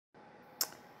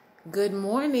Good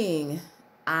morning.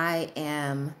 I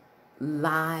am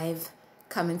live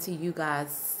coming to you guys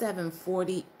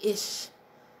 7:40-ish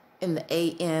in the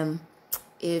AM.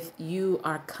 If you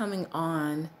are coming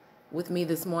on with me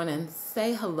this morning,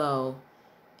 say hello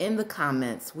in the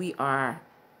comments. We are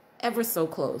ever so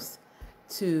close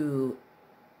to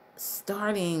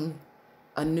starting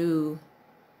a new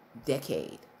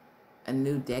decade. A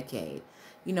new decade.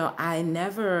 I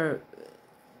never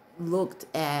looked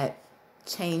at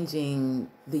changing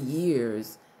the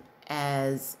years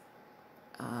as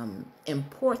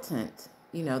important,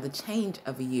 the change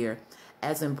of a year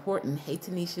as important, hey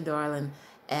Tanisha darling,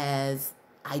 as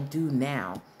I do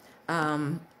now.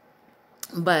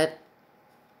 But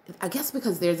I guess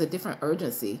because there's a different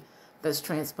urgency that's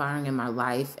transpiring in my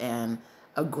life and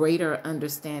a greater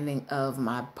understanding of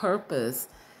my purpose.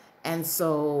 And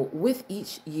so with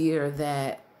each year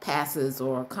that passes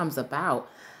or comes about,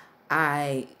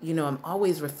 I'm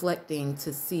always reflecting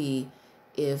to see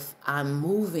if I'm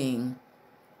moving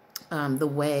the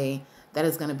way that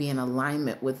is going to be in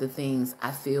alignment with the things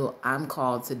I feel I'm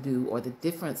called to do, or the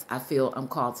difference I feel I'm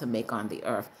called to make on the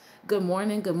earth. Good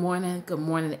morning, good morning, good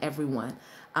morning, everyone.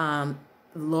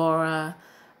 Laura,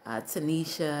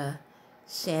 Tanisha,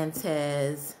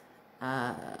 Shantez,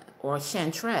 or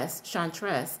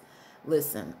Chantress.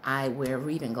 Listen, I wear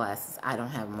reading glasses. I don't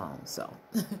have them on, so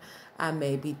I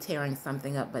may be tearing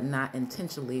something up, but not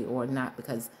intentionally, or not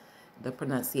because the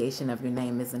pronunciation of your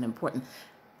name isn't important.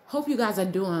 Hope you guys are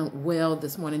doing well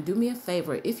this morning. Do me a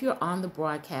favor. If you're on the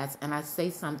broadcast and I say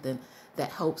something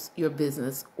that helps your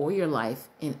business or your life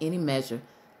in any measure,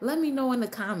 let me know in the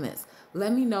comments.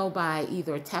 Let me know by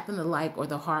either tapping the like or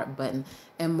the heart button.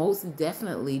 And most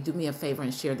definitely do me a favor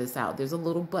and share this out. There's a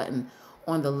little button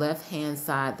on the left-hand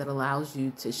side that allows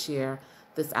you to share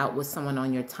this out with someone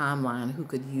on your timeline who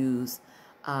could use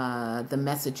the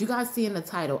message. You guys see in the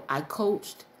title, I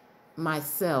coached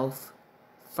myself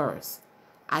first.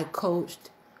 I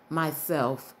coached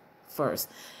myself first.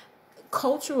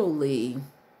 Culturally,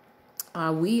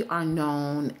 we are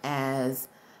known as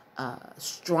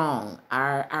strong.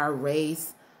 Our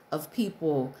race of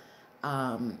people,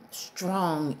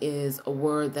 strong is a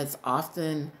word that's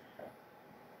often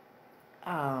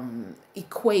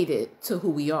equated to who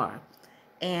we are.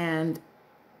 And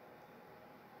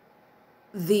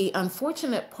the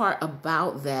unfortunate part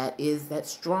about that is that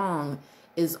strong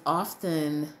is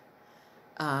often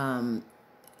in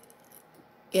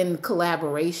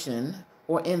collaboration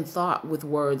or in thought with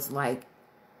words like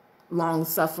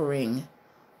long-suffering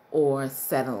or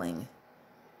settling.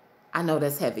 I know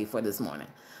that's heavy for this morning,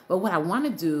 but what I want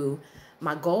to do,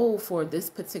 my goal for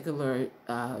this particular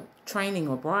training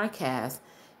or broadcast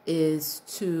is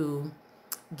to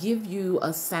give you a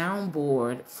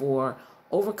soundboard for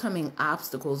overcoming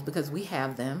obstacles, because we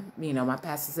have them. My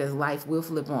pastor says life will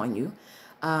flip on you.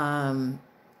 And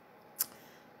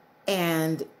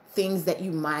things that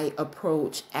you might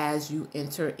approach as you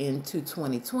enter into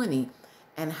 2020,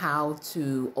 and how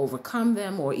to overcome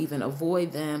them or even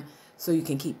avoid them so you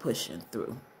can keep pushing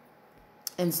through.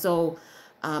 And so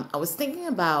I was thinking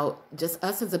about just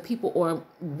us as a people, or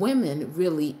women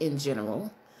really in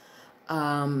general,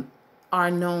 are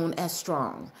known as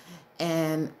strong.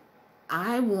 And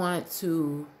I want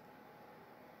to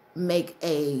make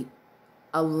a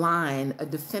line, a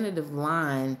definitive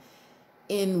line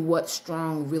in what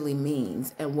strong really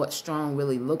means and what strong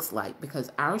really looks like,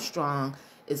 because our strong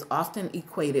is often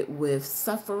equated with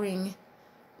suffering,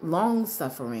 long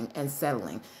suffering, and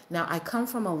settling. Now, I come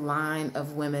from a line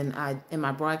of women. In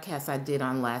my broadcast I did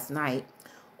on last night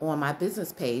on my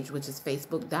business page, which is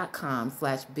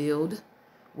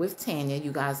facebook.com/buildwithtanya.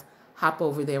 You guys hop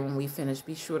over there when we finish.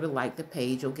 Be sure to like the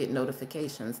page. You'll get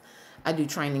notifications. I do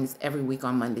trainings every week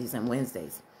on Mondays and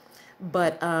Wednesdays.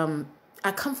 But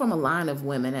I come from a line of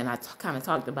women, and I kind of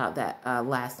talked about that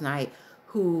last night,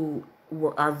 who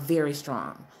are very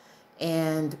strong.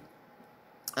 And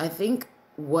I think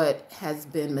what has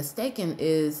been mistaken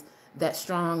is that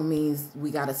strong means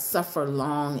we got to suffer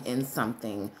long in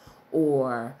something,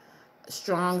 or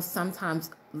strong sometimes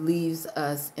leaves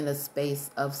us in a space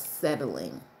of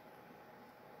settling.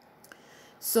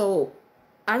 So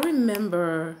I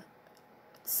remember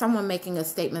someone making a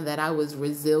statement that I was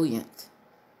resilient.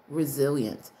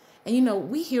 And,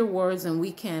 we hear words and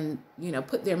we can,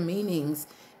 put their meanings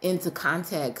into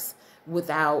context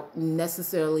without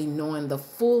necessarily knowing the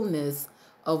fullness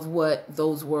of what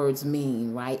those words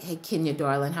mean, right? Hey, Kenya,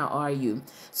 darling, how are you?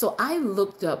 So I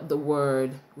looked up the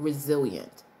word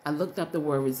resilient. And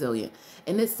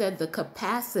it said the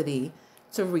capacity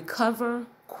to recover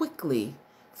quickly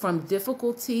from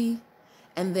difficulty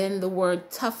And then the word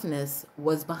toughness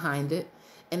was behind it.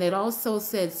 And it also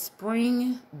said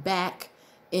spring back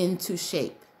into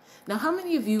shape. Now, how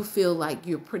many of you feel like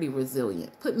you're pretty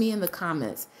resilient? Put me in the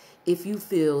comments if you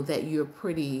feel that you're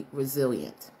pretty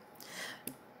resilient.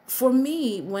 For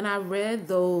me, when I read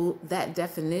that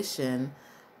definition,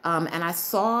 and I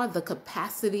saw the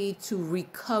capacity to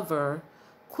recover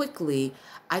quickly,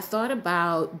 I thought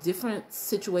about different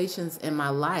situations in my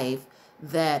life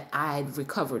that I'd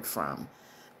recovered from.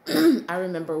 I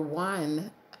remember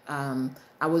one,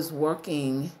 I was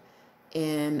working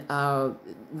in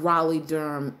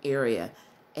Raleigh-Durham area,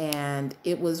 and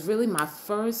it was really my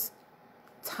first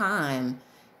time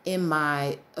in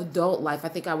my adult life. I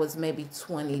think I was maybe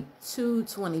 22,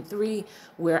 23,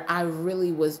 where I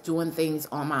really was doing things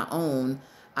on my own.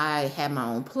 I had my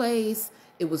own place.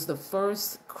 It was the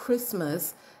first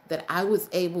Christmas that I was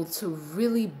able to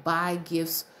really buy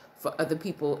gifts for other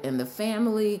people in the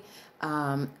family.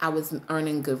 I was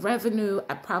earning good revenue.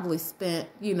 I probably spent,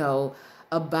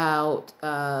 about,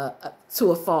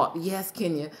 to a fault. Yes,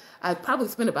 Kenya. I probably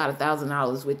spent about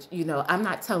 $1,000, which, I'm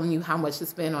not telling you how much to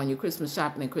spend on your Christmas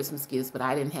shopping and Christmas gifts, but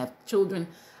I didn't have children.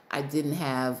 I didn't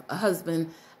have a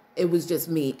husband. It was just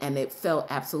me, and it felt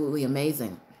absolutely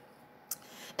amazing.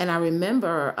 And I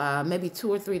remember maybe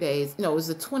 2 or 3 days, no, it was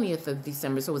the 20th of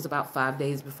December, so it was about 5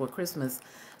 days before Christmas.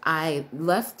 I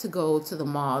left to go to the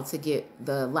mall to get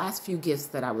the last few gifts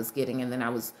that I was getting, and then I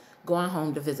was going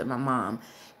home to visit my mom.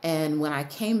 And when I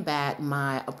came back,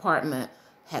 my apartment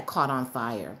had caught on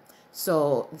fire.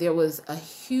 So there was a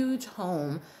huge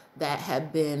home that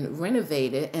had been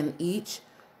renovated, and each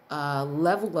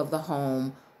level of the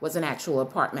home was an actual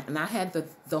apartment. And I had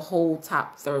the whole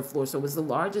top 3rd floor, so it was the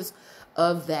largest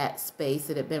of that space.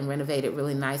 It had been renovated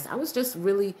really nice. I was just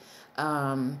really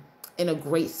in a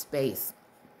great space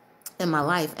in my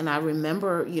life. And I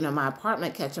remember, my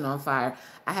apartment catching on fire.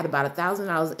 I had about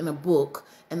 $1,000 in a book,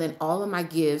 and then all of my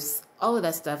gifts, all of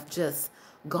that stuff just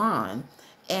gone.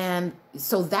 And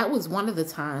so that was one of the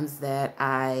times that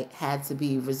I had to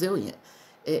be resilient.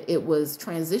 It was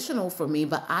transitional for me,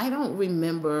 but I don't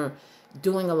remember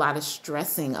doing a lot of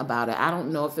stressing about it. I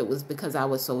don't know if it was because I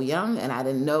was so young and I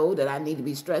didn't know that I need to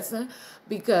be stressing,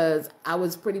 because I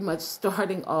was pretty much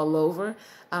starting all over.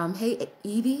 Hey,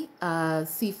 Edie,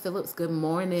 C. Phillips, good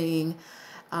morning.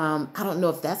 I don't know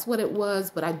if that's what it was,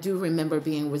 but I do remember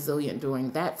being resilient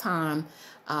during that time.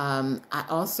 I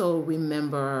also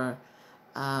remember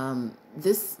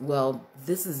this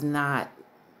is not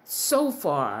so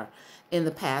far in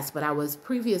the past, but I was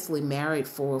previously married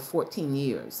for 14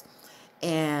 years.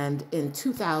 And in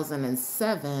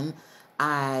 2007,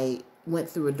 I went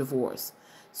through a divorce.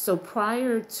 So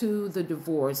prior to the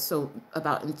divorce, so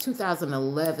about in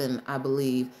 2011, I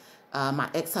believe, my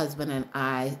ex-husband and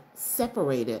I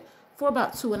separated for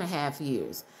about 2.5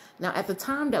 years. Now, at the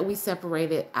time that we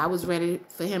separated, I was ready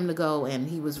for him to go, and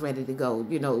he was ready to go.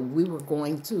 We were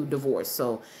going to divorce.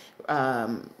 So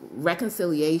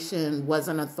reconciliation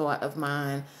wasn't a thought of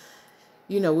mine.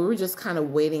 We were just kind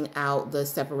of waiting out the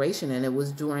separation. And it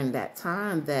was during that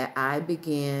time that I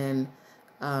began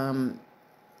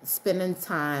spending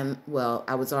time. Well,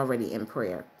 I was already in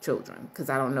prayer, children, because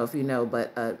I don't know if you know,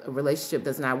 but a relationship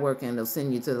does not work and it'll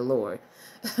send you to the Lord.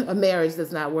 A marriage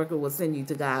does not work, it will send you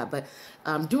to God. But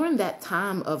during that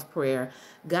time of prayer,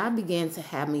 God began to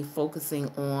have me focusing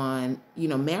on,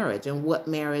 marriage and what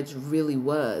marriage really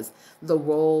was. The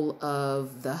role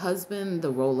of the husband,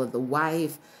 the role of the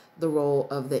wife, the role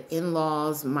of the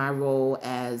in-laws, my role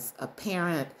as a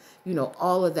parent,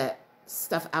 all of that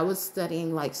stuff. I was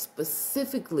studying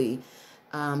specifically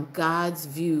God's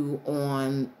view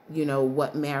on,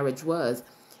 what marriage was.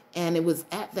 And it was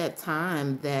at that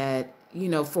time that,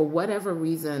 for whatever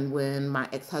reason, when my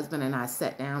ex-husband and I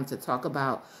sat down to talk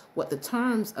about what the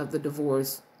terms of the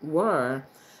divorce were,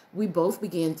 we both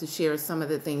began to share some of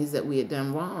the things that we had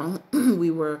done wrong. We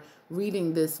were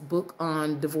reading this book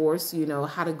on divorce,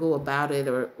 how to go about it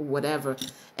or whatever.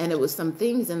 And it was some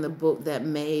things in the book that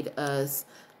made us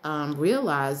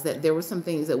realize that there were some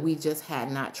things that we just had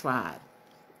not tried.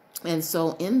 And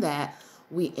so in that,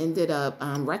 we ended up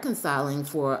reconciling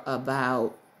for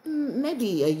about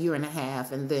maybe 1.5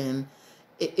 years. And then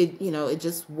it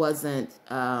just wasn't,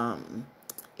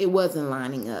 it wasn't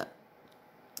lining up.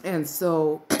 And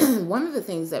so one of the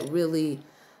things that really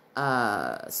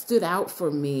stood out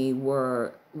for me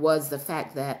was the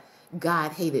fact that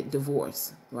God hated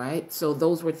divorce, right? So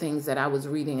those were things that I was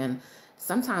reading. And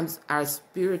sometimes our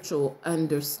spiritual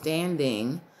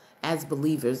understanding as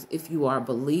believers, if you are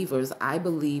believers, I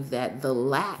believe that the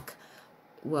lack,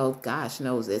 well, gosh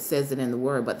knows, it says it in the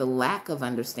word, but the lack of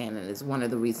understanding is one of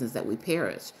the reasons that we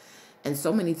perish. And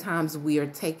so many times we are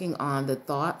taking on the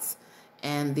thoughts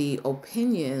and the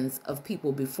opinions of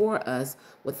people before us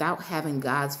without having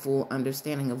God's full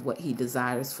understanding of what he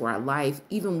desires for our life,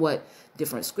 even what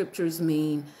different scriptures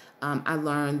mean. I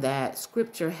learned that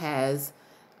scripture has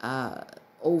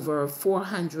over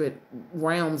 400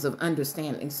 realms of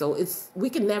understanding. So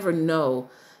we can never know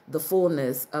the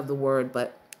fullness of the word,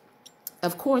 but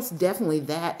of course, definitely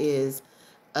that is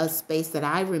a space that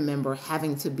I remember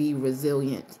having to be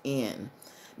resilient in.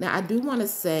 Now, I do want to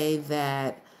say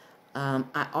that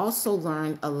I also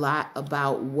learned a lot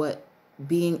about what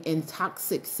being in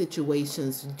toxic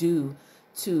situations do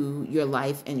to your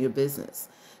life and your business.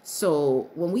 So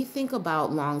when we think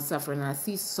about long suffering, I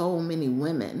see so many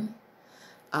women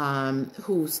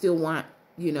who still want,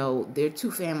 their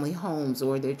 2-family homes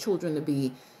or their children to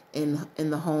be in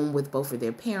the home with both of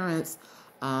their parents.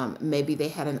 Maybe they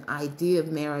had an idea of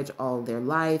marriage all their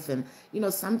life. And,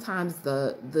 sometimes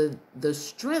the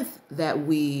strength that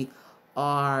we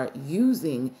are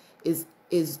using is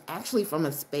actually from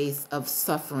a space of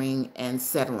suffering and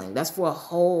settling. That's for a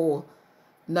whole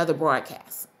another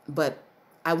broadcast. But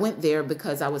I went there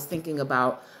because I was thinking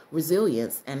about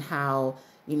resilience and how,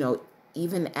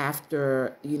 even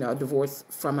after, a divorce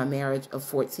from a marriage of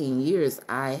 14 years,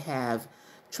 I have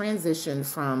transitioned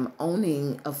from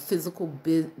owning a physical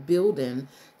building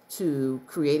to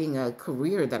creating a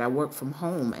career that I work from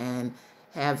home and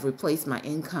have replaced my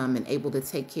income and able to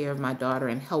take care of my daughter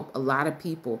and help a lot of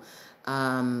people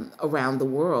around the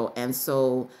world. And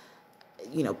so,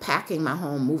 packing my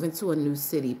home, moving to a new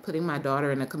city, putting my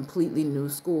daughter in a completely new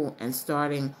school and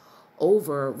starting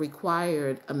over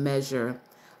required a measure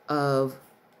of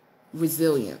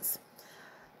resilience.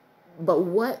 But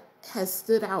what has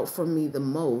stood out for me the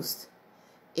most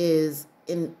is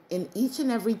in each and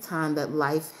every time that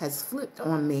life has flipped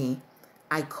on me,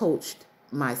 I coached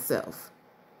myself.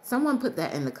 Someone put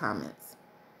that in the comments.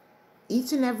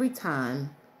 Each and every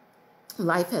time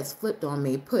life has flipped on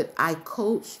me, put I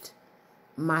coached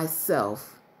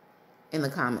myself in the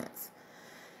comments.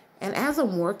 And as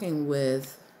I'm working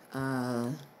with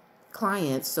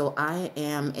clients, so I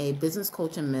am a business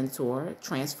coach and mentor,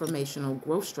 transformational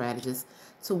growth strategist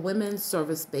to women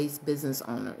service-based business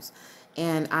owners.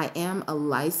 And I am a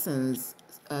licensed,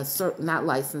 not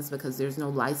licensed because there's no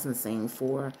licensing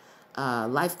for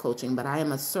life coaching, but I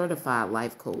am a certified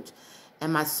life coach.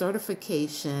 And my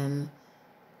certification,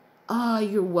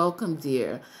 you're welcome,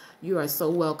 dear. You are so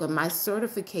welcome. My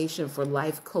certification for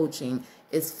life coaching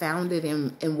is founded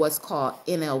in what's called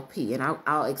NLP. And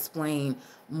I'll explain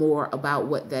more about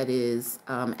what that is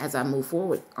as I move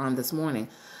forward on this morning.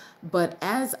 But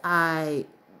as I,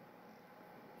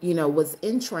 was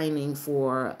in training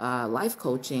for life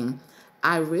coaching,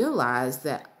 I realized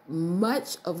that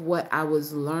much of what I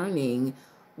was learning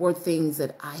were things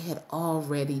that I had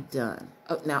already done.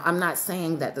 Now, I'm not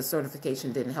saying that the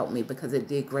certification didn't help me because it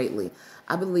did greatly.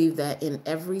 I believe that in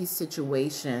every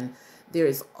situation, there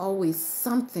is always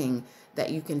something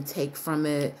that you can take from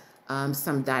it,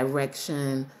 some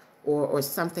direction or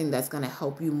something that's going to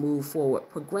help you move forward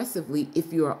progressively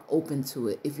if you're open to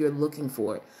it, if you're looking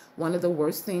for it. One of the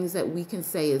worst things that we can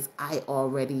say is, I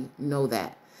already know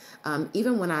that.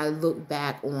 Even when I look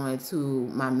back on to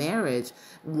my marriage,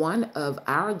 one of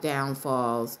our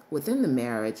downfalls within the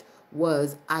marriage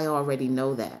was I already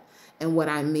know that. And what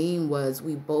I mean was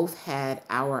we both had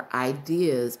our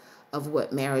ideas of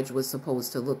what marriage was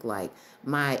supposed to look like.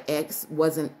 My ex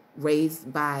wasn't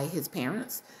raised by his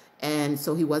parents, and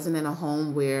so he wasn't in a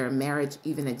home where marriage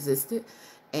even existed.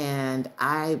 And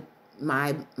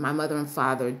my mother and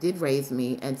father did raise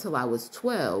me until I was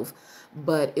 12,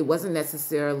 but it wasn't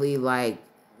necessarily like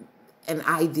an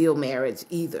ideal marriage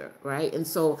either, right? And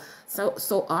so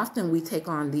often we take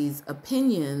on these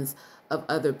opinions of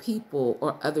other people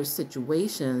or other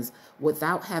situations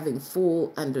without having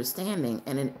full understanding,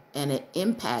 and it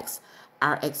impacts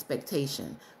our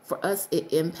expectation. For us,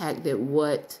 it impacted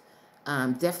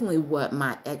definitely what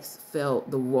my ex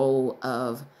felt the role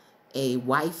of a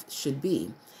wife should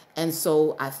be. And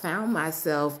so I found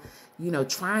myself,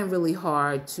 trying really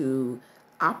hard to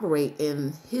operate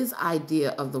in his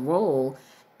idea of the role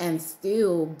and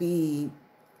still be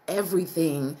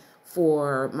everything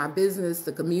for my business,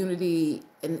 the community.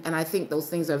 And I think those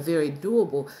things are very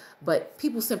doable, but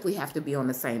people simply have to be on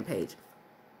the same page.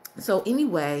 So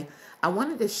anyway, I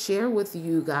wanted to share with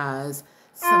you guys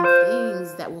some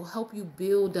things that will help you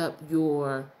build up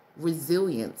your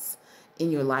resilience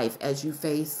in your life as you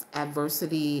face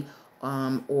adversity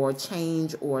or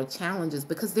change or challenges,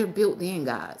 because they're built in,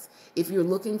 guys. If you're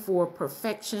looking for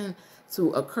perfection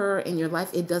to occur in your life,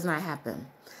 it does not happen.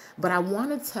 But I want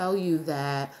to tell you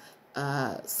that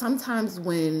sometimes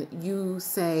when you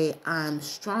say I'm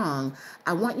strong,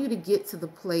 I want you to get to the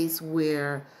place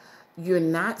where you're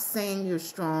not saying you're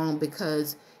strong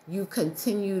because you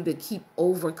continue to keep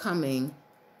overcoming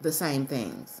the same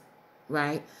things,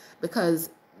 right? Because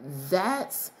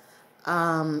that's,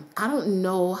 I don't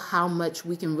know how much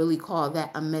we can really call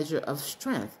that a measure of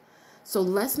strength. So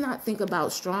let's not think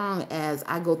about strong as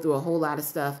I go through a whole lot of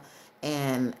stuff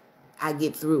and I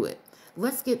get through it.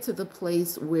 Let's get to the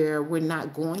place where we're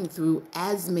not going through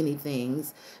as many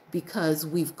things because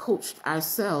we've coached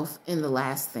ourselves in the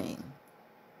last thing.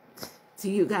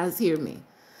 Do you guys hear me?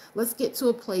 Let's get to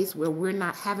a place where we're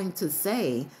not having to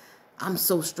say, I'm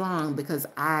so strong because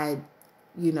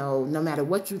no matter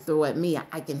what you throw at me,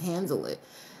 I can handle it.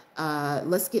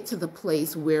 Let's get to the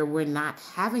place where we're not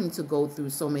having to go through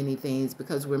so many things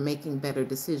because we're making better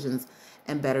decisions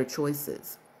and better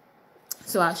choices.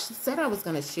 So I said I was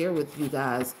going to share with you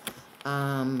guys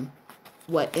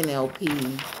what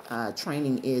NLP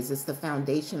training is. It's the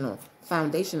foundation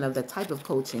of the type of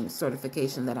coaching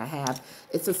certification that I have.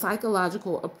 It's a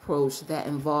psychological approach that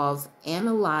involves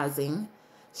analyzing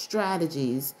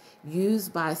strategies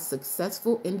used by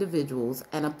successful individuals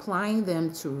and applying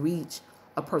them to reach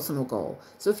a personal goal.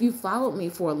 So if you followed me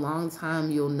for a long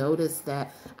time, you'll notice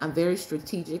that I'm very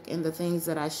strategic in the things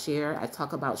that I share. I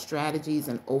talk about strategies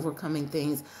and overcoming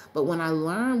things. But when I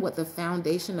learned what the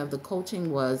foundation of the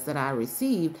coaching was that I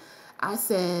received, I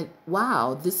said,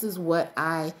 wow, this is what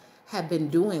I have been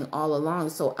doing all along.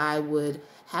 So I would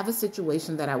have a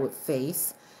situation that I would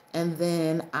face, and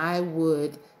then I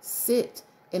would sit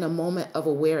in a moment of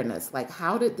awareness. Like,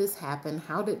 how did this happen?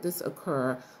 How did this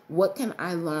occur? What can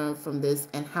I learn from this?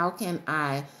 And how can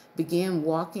I begin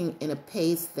walking in a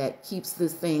pace that keeps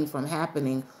this thing from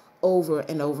happening over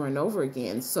and over and over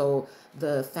again? So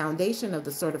the foundation of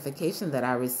the certification that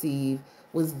I received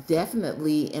was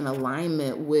definitely in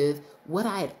alignment with what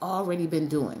I had already been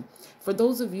doing. For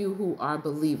those of you who are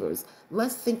believers,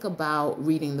 let's think about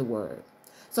reading the word.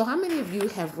 So how many of you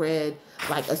have read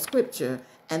like a scripture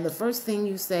and the first thing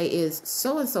you say is,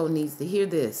 so-and-so needs to hear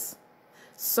this.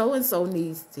 So-and-so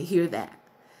needs to hear that.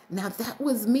 Now that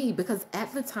was me, because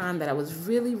at the time that I was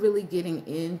really, really getting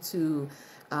into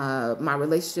my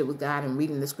relationship with God and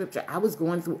reading the scripture, I was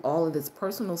going through all of this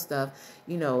personal stuff,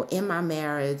 in my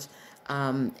marriage,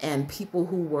 and people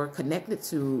who were connected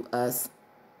to us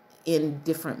in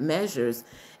different measures.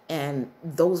 And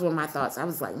those were my thoughts. I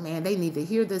was like, man, they need to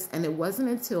hear this. And it wasn't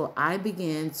until I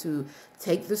began to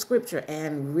take the scripture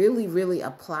and really, really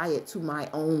apply it to my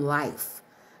own life,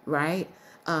 right?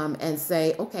 And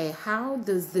say, okay, how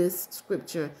does this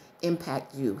scripture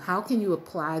impact you? How can you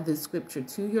apply this scripture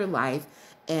to your life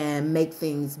and make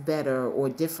things better or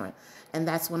different? And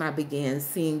that's when I began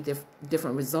seeing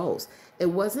different results. It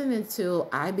wasn't until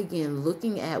I began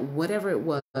looking at whatever it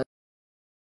was.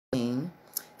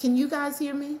 Can you guys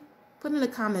hear me? Put in the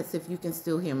comments if you can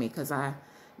still hear me, because I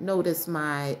noticed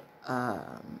my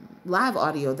live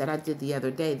audio that I did the other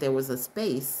day, there was a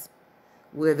space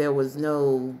where there was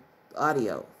no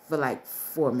audio for like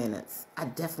 4 minutes. I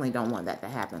definitely don't want that to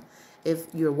happen. If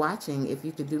you're watching, if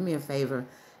you could do me a favor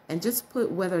and just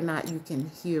put whether or not you can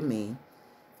hear me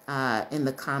in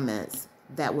the comments,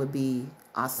 that would be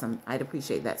awesome. I'd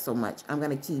appreciate that so much. I'm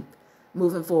going to keep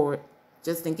moving forward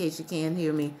just in case you can't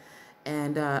hear me.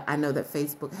 And I know that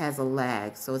Facebook has a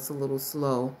lag, so it's a little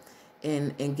slow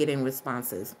in getting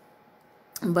responses.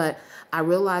 But I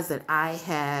realized that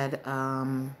I'd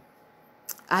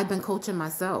been coaching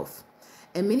myself.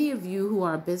 And many of you who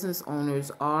are business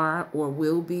owners are or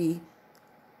will be,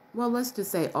 well, let's just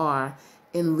say are,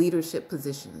 in leadership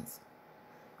positions,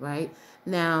 right?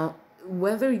 Now,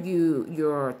 whether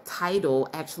your title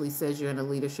actually says you're in a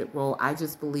leadership role, I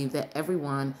just believe that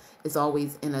everyone is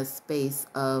always in a space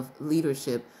of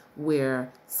leadership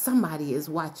where somebody is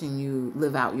watching you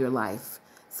live out your life.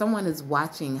 Someone is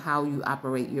watching how you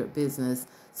operate your business.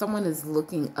 Someone is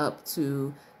looking up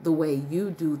to the way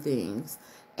you do things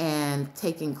and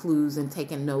taking clues and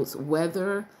taking notes,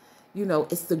 whether,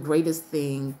 it's the greatest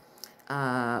thing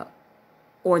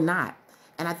or not.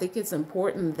 And I think it's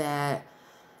important that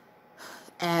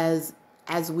as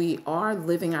we are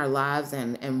living our lives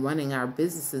and running our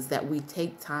businesses, that we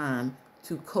take time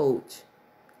to coach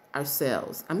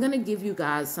ourselves. I'm going to give you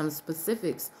guys some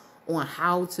specifics on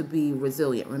how to be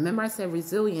resilient. Remember, I said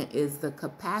resilient is the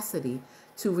capacity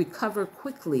to recover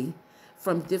quickly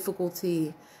from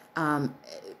difficulty,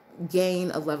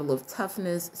 gain a level of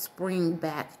toughness, spring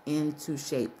back into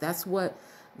shape. That's what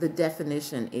the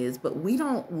definition is. But we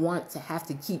don't want to have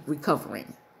to keep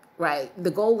recovering. Right. The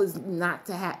goal is to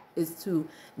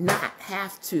not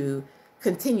have to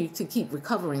continue to keep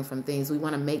recovering from things. We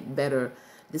want to make better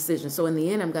decisions. So in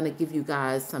the end, I'm going to give you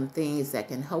guys some things that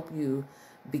can help you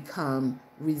become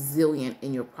resilient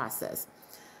in your process.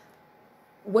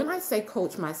 When I say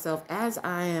coach myself, as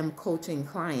I am coaching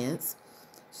clients,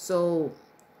 so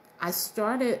I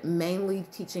started mainly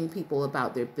teaching people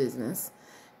about their business.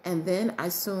 And then I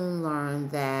soon learned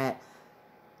that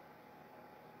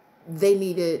they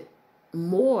needed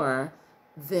more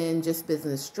than just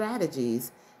business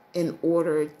strategies in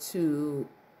order to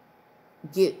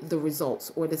get the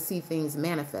results or to see things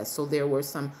manifest. So there were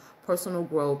some personal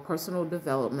growth, personal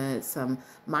development, some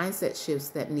mindset shifts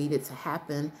that needed to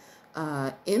happen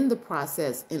in the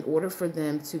process in order for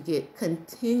them to get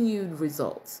continued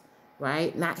results,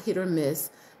 right? Not hit or miss,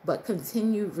 but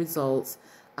continued results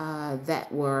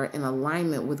that were in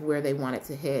alignment with where they wanted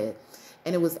to head.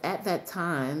 And it was at that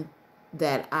time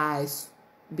that I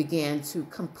began to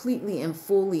completely and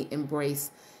fully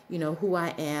embrace, who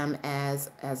I am as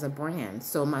a brand.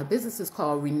 So my business is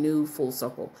called Renew Full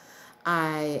Circle.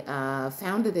 I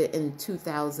founded it in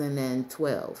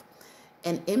 2012.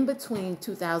 And in between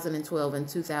 2012 and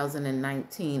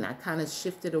 2019, I kind of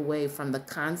shifted away from the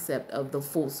concept of the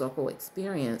full circle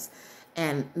experience.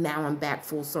 And now I'm back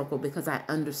full circle because I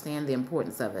understand the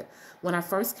importance of it. When I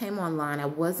first came online, I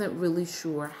wasn't really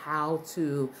sure how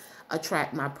to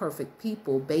attract my perfect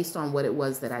people based on what it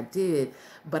was that I did.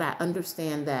 But I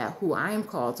understand that who I am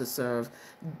called to serve,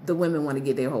 the women want to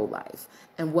get their whole life.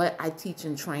 And what I teach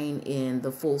and train in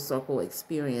the full circle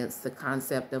experience, the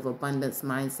concept of abundance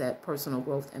mindset, personal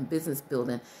growth, and business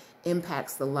building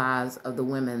impacts the lives of the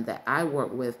women that I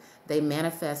work with. They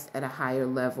manifest at a higher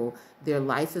level. Their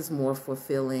life is more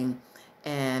fulfilling,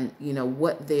 and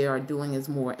what they are doing is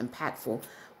more impactful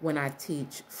when I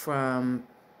teach from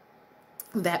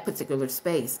that particular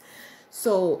space.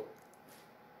 So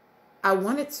I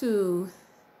wanted to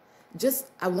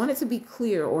be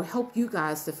clear, or help you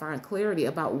guys to find clarity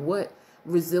about what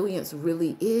resilience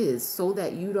really is, so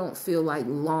that you don't feel like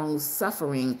long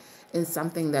suffering in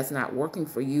something that's not working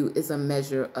for you is a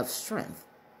measure of strength,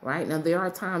 right? Now, there are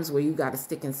times where you got to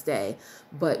stick and stay,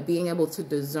 but being able to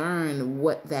discern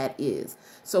what that is.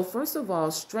 So first of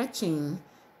all, stretching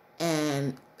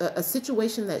and a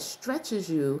situation that stretches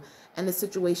you and a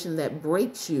situation that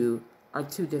breaks you are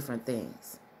two different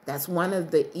things. That's one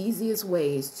of the easiest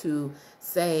ways to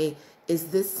say, is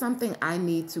this something I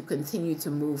need to continue to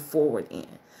move forward in?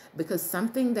 Because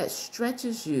something that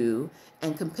stretches you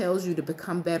and compels you to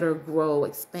become better, grow,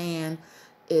 expand,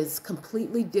 is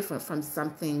completely different from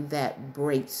something that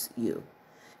breaks you.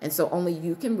 And so only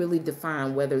you can really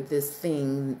define whether this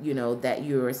thing, that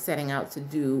you're setting out to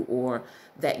do, or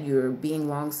that you're being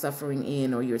long-suffering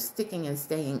in, or you're sticking and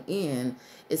staying in,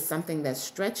 is something that's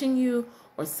stretching you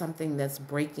or something that's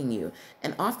breaking you.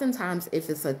 And oftentimes, if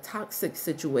it's a toxic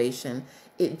situation,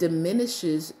 it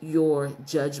diminishes your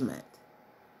judgment.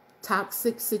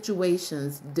 Toxic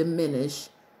situations diminish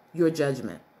your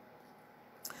judgment.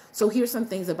 So here's some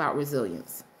things about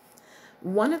resilience.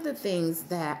 One of the things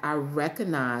that I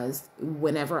recognized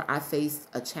whenever I face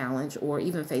a challenge, or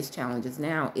even face challenges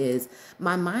now, is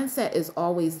my mindset is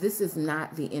always, this is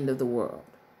not the end of the world.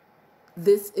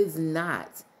 This is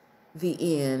not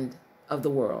the end of the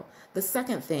world. The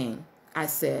second thing I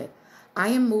said, I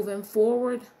am moving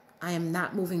forward. I am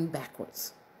not moving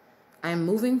backwards. I am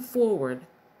moving forward.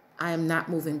 I am not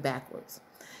moving backwards.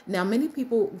 Now, many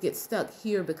people get stuck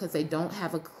here because they don't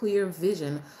have a clear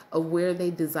vision of where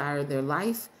they desire their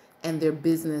life and their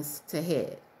business to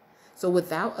head. So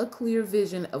without a clear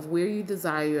vision of where you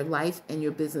desire your life and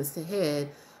your business to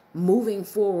head, moving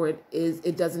forward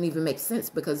it doesn't even make sense,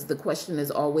 because the question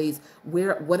is always,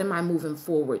 what am I moving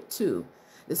forward to?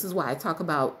 This is why I talk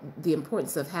about the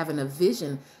importance of having a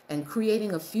vision and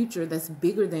creating a future that's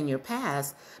bigger than your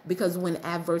past, because when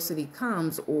adversity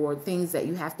comes, or things that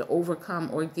you have to overcome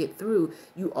or get through,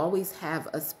 you always have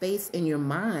a space in your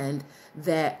mind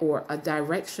or a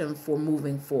direction for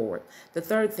moving forward. The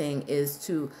third thing is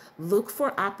to look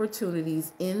for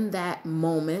opportunities in that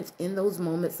moment, in those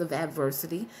moments of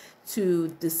adversity,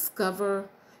 to discover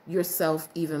yourself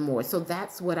even more. So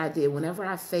that's what I did. Whenever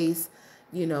I face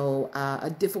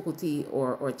a difficulty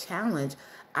or challenge,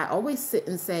 I always sit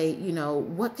and say,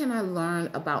 what can I learn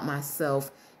about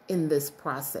myself in this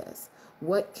process?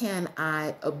 What can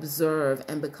I observe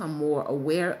and become more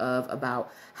aware of about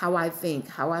how I think,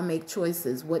 how I make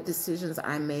choices, what decisions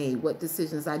I made, what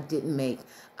decisions I didn't make,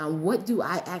 what do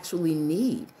I actually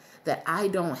need that I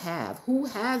don't have? Who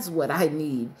has what I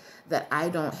need that I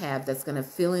don't have, that's going to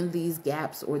fill in these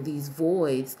gaps or these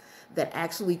voids that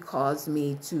actually caused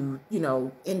me to,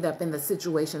 end up in the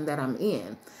situation that I'm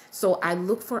in? So I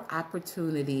look for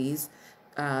opportunities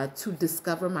to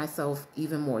discover myself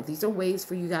even more. These are ways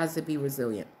for you guys to be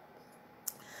resilient.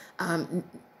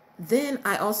 Then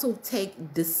I also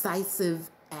take decisive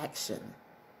action.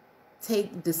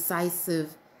 Take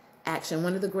decisive action.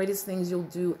 One of the greatest things you'll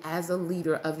do as a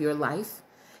leader of your life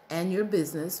and your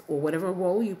business, or whatever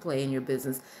role you play in your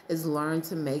business, is learn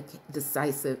to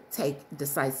take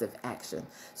decisive action.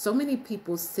 So many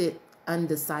people sit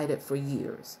undecided for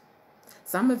years.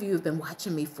 Some of you have been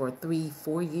watching me for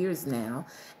 3-4 years now,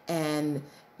 and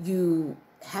you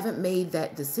haven't made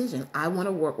that decision. I want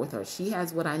to work with her. She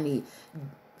has what I need.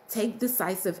 Take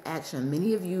decisive action.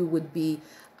 Many of you would be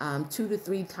 2 to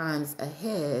 3 times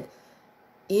ahead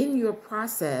in your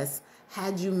process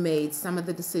had you made some of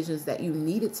the decisions that you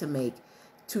needed to make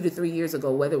 2 to 3 years ago,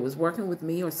 whether it was working with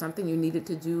me or something you needed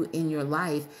to do in your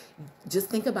life. Just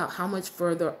think about how much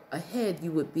further ahead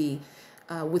you would be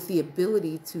with the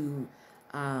ability to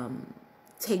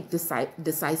take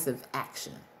decisive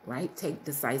action, right? Take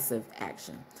decisive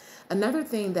action. Another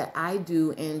thing that I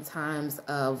do in times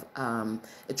of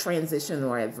a transition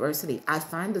or adversity, I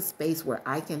find a space where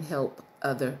I can help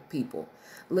other people.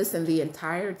 Listen, the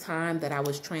entire time that I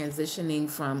was transitioning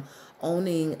from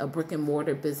owning a brick and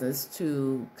mortar business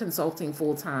to consulting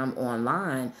full-time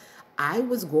online, I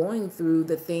was going through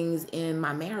the things in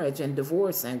my marriage and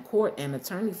divorce and court and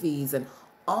attorney fees and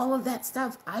all of that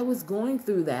stuff. I was going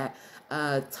through that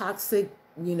toxic,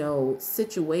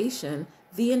 situation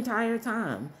the entire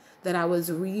time that I was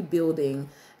rebuilding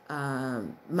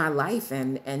my life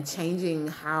and changing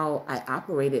how I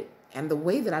operated. And the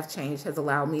way that I've changed has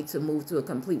allowed me to move to a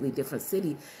completely different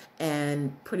city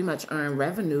and pretty much earn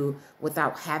revenue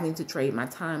without having to trade my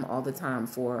time all the time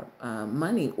for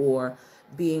money, or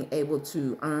being able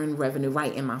to earn revenue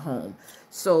right in my home.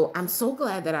 So I'm so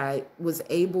glad that I was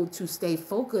able to stay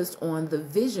focused on the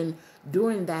vision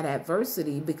during that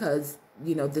adversity, because,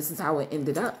 this is how it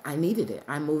ended up. I needed it.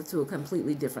 I moved to a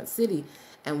completely different city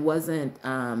and wasn't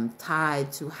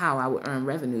tied to how I would earn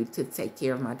revenue to take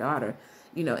care of my daughter,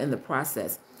 in the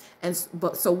process.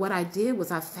 So what I did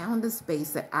was I found a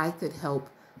space that I could help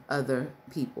other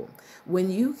people. When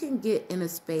you can get in a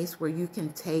space where you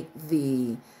can take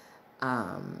the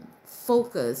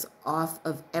focus off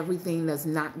of everything that's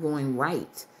not going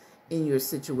right in your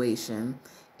situation,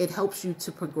 it helps you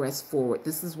to progress forward.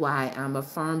 This is why I'm a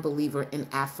firm believer in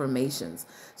affirmations.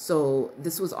 So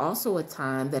this was also a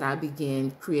time that I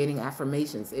began creating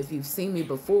affirmations. If you've seen me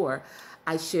before,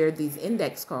 I shared these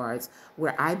index cards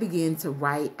where I began to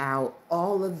write out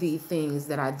all of the things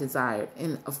that I desired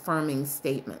in affirming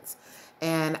statements.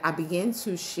 And I began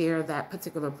to share that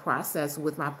particular process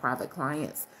with my private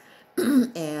clients.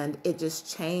 And it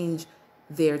just changed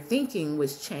their thinking,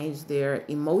 which changed their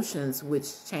emotions,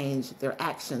 which changed their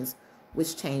actions,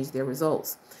 which changed their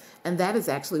results. And that is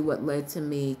actually what led to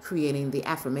me creating the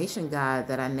affirmation guide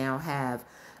that I now have,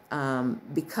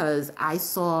 because I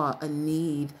saw a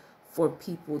need for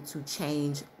people to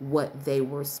change what they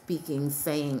were speaking,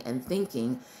 saying, and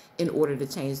thinking in order to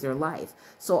change their life.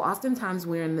 So oftentimes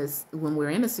when we're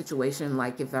in a situation,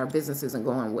 like if our business isn't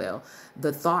going well,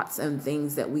 the thoughts and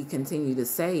things that we continue to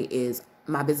say is,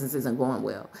 my business isn't going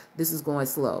well. This is going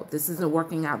slow. This isn't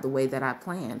working out the way that I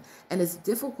planned. And it's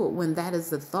difficult when that is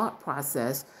the thought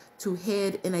process to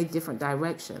head in a different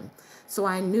direction. So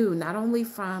I knew, not only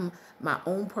from my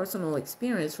own personal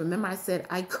experience, remember I said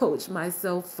I coach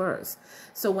myself first.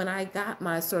 So when I got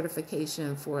my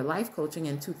certification for life coaching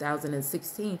in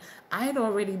 2016, I had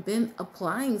already been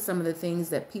applying some of the things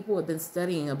that people had been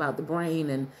studying about the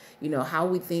brain and, how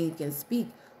we think and speak.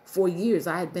 For years,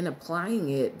 I had been applying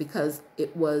it because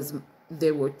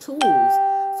there were tools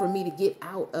for me to get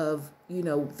out of,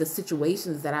 the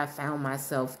situations that I found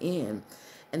myself in.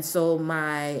 And so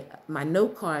my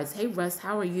note cards, hey, Russ,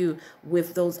 how are you?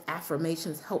 With those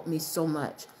affirmations helped me so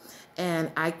much.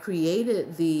 And I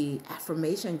created the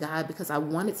affirmation guide because I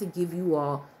wanted to give you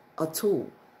all a tool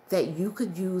that you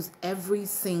could use every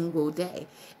single day.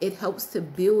 It helps to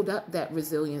build up that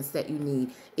resilience that you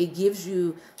need. It gives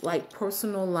you like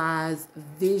personalized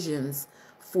visions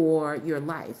for your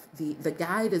life. The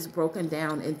guide is broken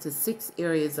down into 6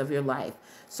 areas of your life.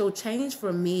 So change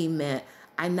for me meant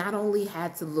I not only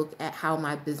had to look at how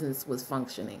my business was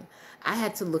functioning, I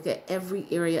had to look at every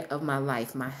area of my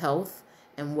life, my health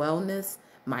and wellness,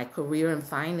 my career and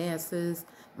finances,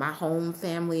 my home,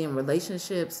 family, and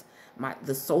relationships,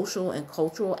 the social and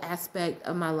cultural aspect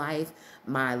of my life,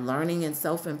 my learning and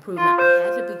self-improvement.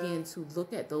 I had to begin to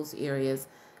look at those areas.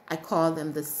 I call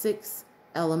them the 6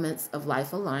 elements of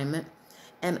life alignment,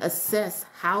 and assess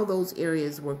how those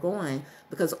areas were going,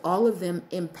 because all of them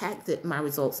impacted my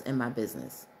results in my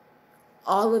business.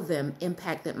 All of them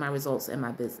impacted my results in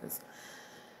my business.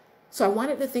 So I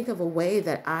wanted to think of a way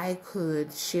that I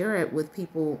could share it with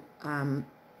people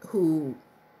who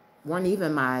weren't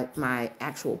even my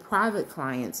actual private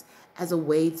clients, as a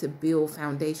way to build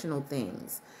foundational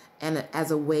things and as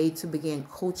a way to begin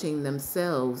coaching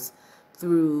themselves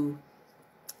through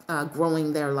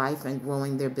growing their life and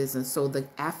growing their business. So the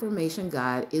affirmation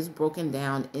guide is broken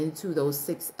down into those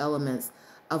 6 elements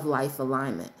of life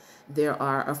alignment. There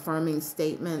are affirming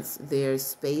statements. There's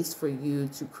space for you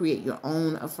to create your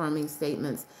own affirming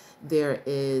statements. There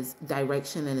is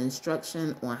direction and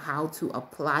instruction on how to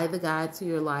apply the guide to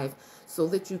your life so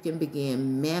that you can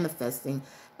begin manifesting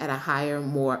at a higher,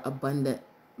 more abundant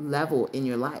level in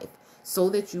your life, so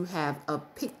that you have a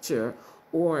picture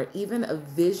or even a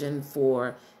vision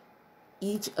for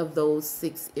each of those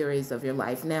 6 areas of your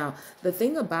life. Now, the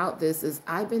thing about this is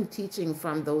I've been teaching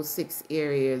from those 6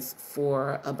 areas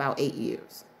for about 8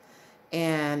 years.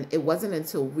 And it wasn't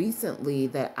until recently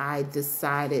that I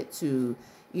decided to,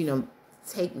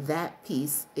 take that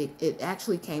piece. It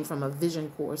actually came from a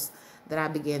vision course that I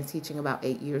began teaching about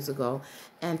 8 years ago,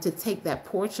 and to take that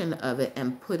portion of it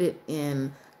and put it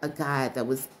in a guide that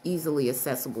was easily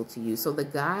accessible to you. So the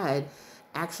guide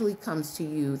actually comes to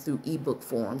you through ebook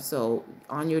form. So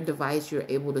on your device, you're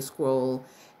able to scroll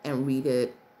and read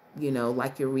it,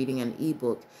 like you're reading an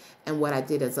ebook. And what I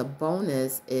did as a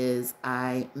bonus is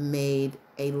I made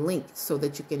a link so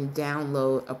that you can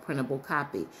download a printable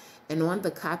copy. And on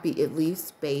the copy, it leaves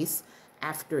space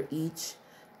after each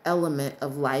element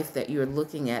of life that you're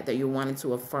looking at, that you're wanting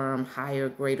to affirm higher,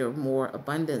 greater, more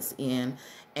abundance in,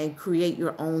 and create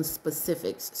your own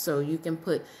specifics. So you can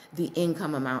put the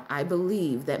income amount. I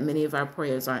believe that many of our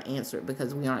prayers aren't answered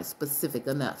because we aren't specific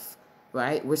enough,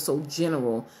 right? We're so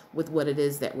general with what it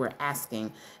is that we're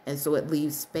asking. And so it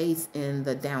leaves space in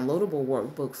the downloadable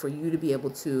workbook for you to be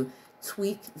able to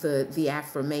tweak the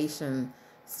affirmation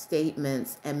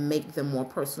statements and make them more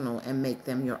personal and make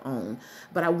them your own.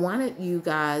 But I wanted you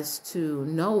guys to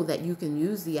know that you can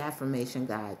use the affirmation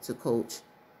guide to coach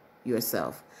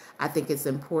yourself. I think it's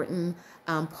important.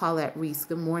 Paulette Reese,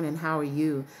 good morning. How are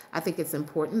you? I think it's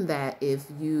important that if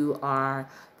you are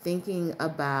thinking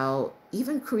about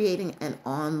even creating an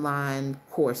online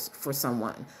course for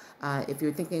someone, if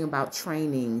you're thinking about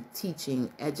training,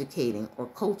 teaching, educating, or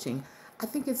coaching, I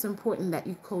think it's important that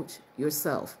you coach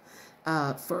yourself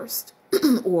first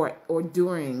or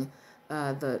during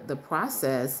the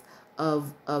process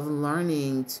of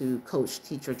learning to coach,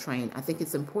 teach, or train. I think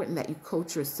it's important that you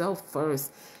coach yourself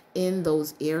first in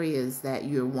those areas that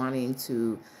you're wanting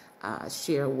to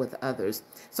share with others.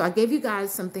 So I gave you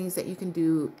guys some things that you can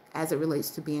do as it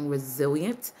relates to being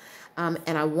resilient. And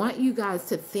I want you guys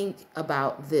to think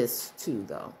about this too,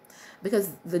 though,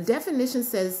 because the definition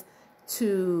says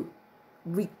to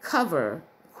recover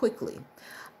quickly.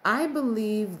 I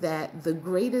believe that the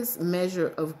greatest measure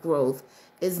of growth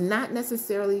is not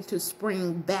necessarily to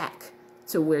spring back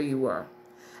to where you were.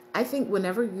 I think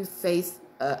whenever you face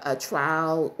a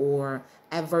trial or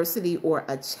adversity or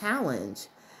a challenge,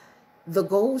 the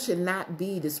goal should not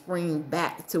be to spring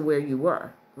back to where you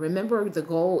were. Remember, the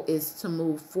goal is to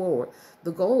move forward.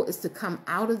 The goal is to come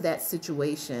out of that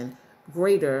situation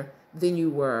greater than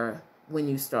you were when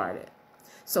you started.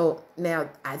 So now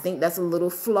I think that's a little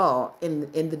flaw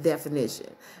in the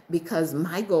definition, because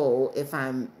my goal, if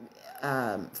I'm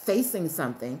facing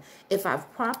something, if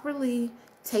I've properly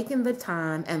taken the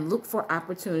time and looked for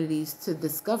opportunities to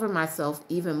discover myself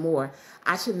even more,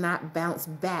 I should not bounce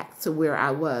back to where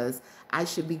I was. I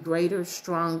should be greater,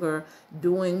 stronger,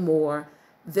 doing more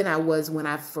than I was when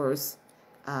I first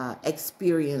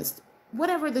experienced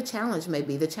whatever the challenge may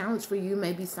be. The challenge for you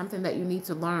may be something that you need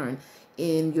to learn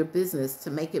in your business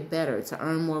to make it better, to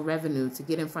earn more revenue, to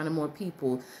get in front of more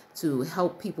people, to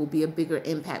help people be a bigger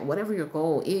impact, whatever your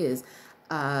goal is,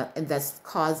 and that's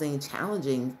causing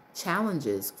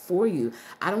challenges for you.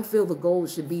 I don't feel the goal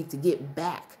should be to get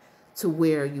back to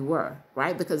where you were,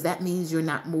 right? Because that means you're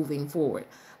not moving forward.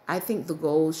 I think the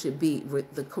goal should be,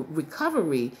 the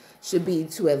recovery should be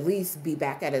to at least be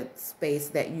back at a space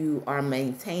that you are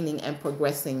maintaining and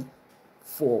progressing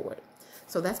forward.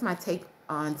 So that's my take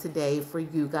on today for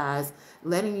you guys,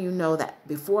 letting you know that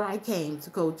before I came to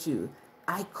coach you,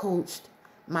 I coached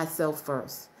myself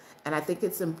first. And I think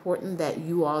it's important that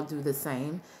you all do the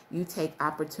same. You take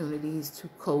opportunities to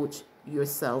coach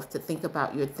yourself, to think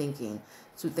about your thinking,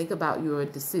 to think about your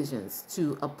decisions,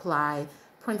 to apply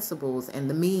principles and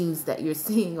the memes that you're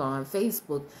seeing on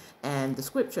Facebook and the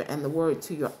scripture and the word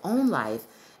to your own life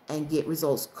and get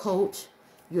results. Coach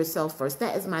yourself first.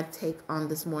 That is my take on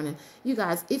this morning. You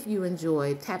guys, if you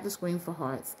enjoyed, tap the screen for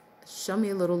hearts. Show me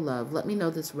a little love. Let me know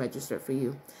this registered for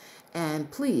you.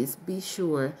 And please be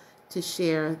sure to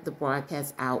share the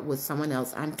broadcast out with someone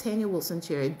else. I'm Tanya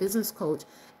Wilson-Cherry, business coach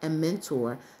and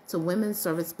mentor to women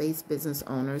service-based business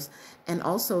owners and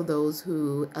also those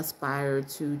who aspire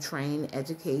to train,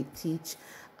 educate, teach.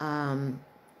 I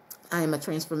am a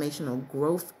transformational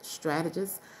growth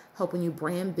strategist, helping you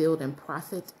brand, build, and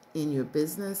profit in your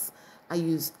business. I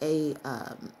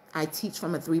teach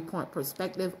from a 3-point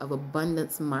perspective of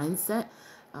abundance mindset,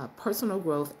 personal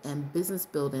growth, and business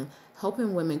building,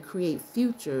 helping women create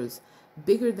futures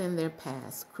bigger than their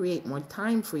past, create more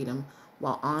time freedom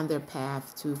while on their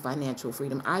path to financial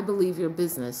freedom. I believe your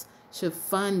business should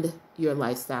fund your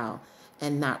lifestyle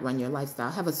and not run your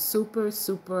lifestyle. Have a super,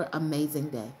 super amazing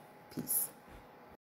day. Peace.